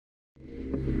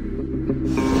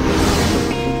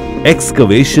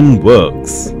Excavation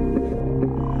works.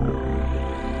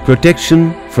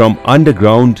 Protection from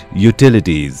underground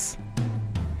utilities.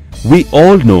 We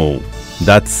all know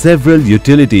that several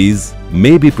utilities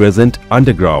may be present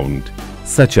underground,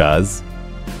 such as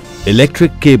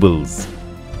electric cables,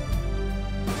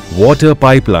 water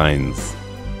pipelines,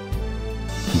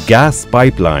 gas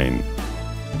pipeline,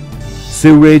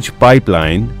 sewage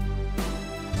pipeline,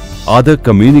 other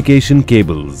communication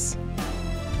cables.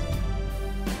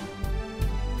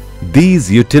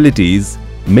 These utilities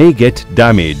may get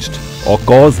damaged or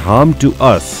cause harm to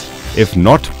us if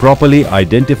not properly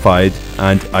identified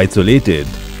and isolated.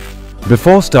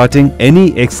 Before starting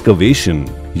any excavation,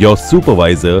 your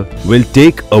supervisor will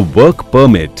take a work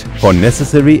permit for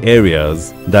necessary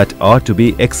areas that are to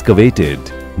be excavated.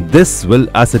 This will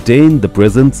ascertain the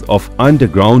presence of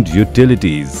underground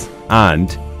utilities,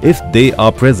 and if they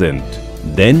are present,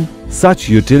 then such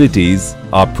utilities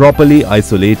are properly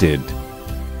isolated.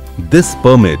 This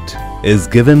permit is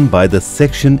given by the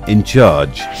section in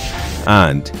charge,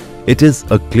 and it is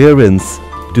a clearance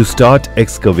to start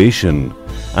excavation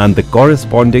and the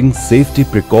corresponding safety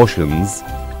precautions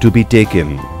to be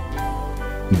taken.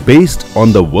 Based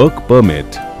on the work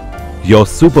permit, your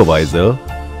supervisor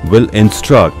will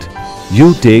instruct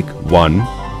you take one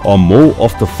or more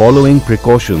of the following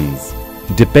precautions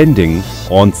depending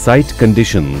on site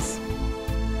conditions.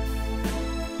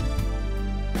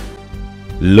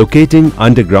 Locating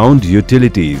underground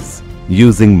utilities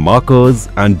using markers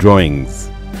and drawings.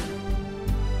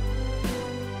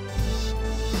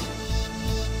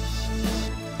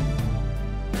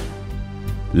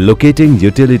 Locating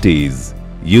utilities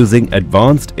using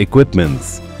advanced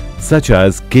equipments such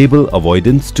as cable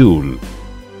avoidance tool.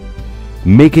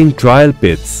 Making trial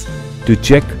pits to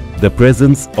check the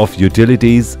presence of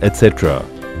utilities, etc.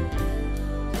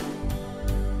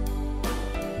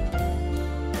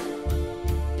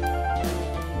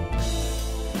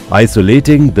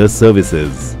 Isolating the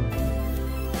services.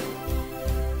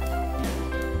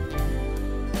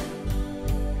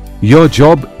 Your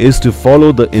job is to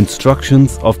follow the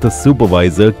instructions of the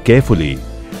supervisor carefully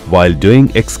while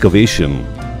doing excavation.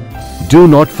 Do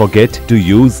not forget to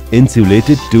use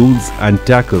insulated tools and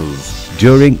tackles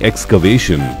during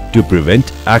excavation to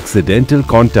prevent accidental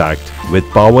contact with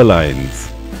power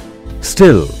lines.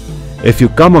 Still, if you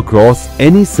come across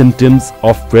any symptoms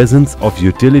of presence of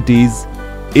utilities,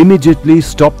 immediately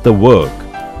stop the work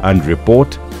and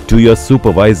report to your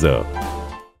supervisor.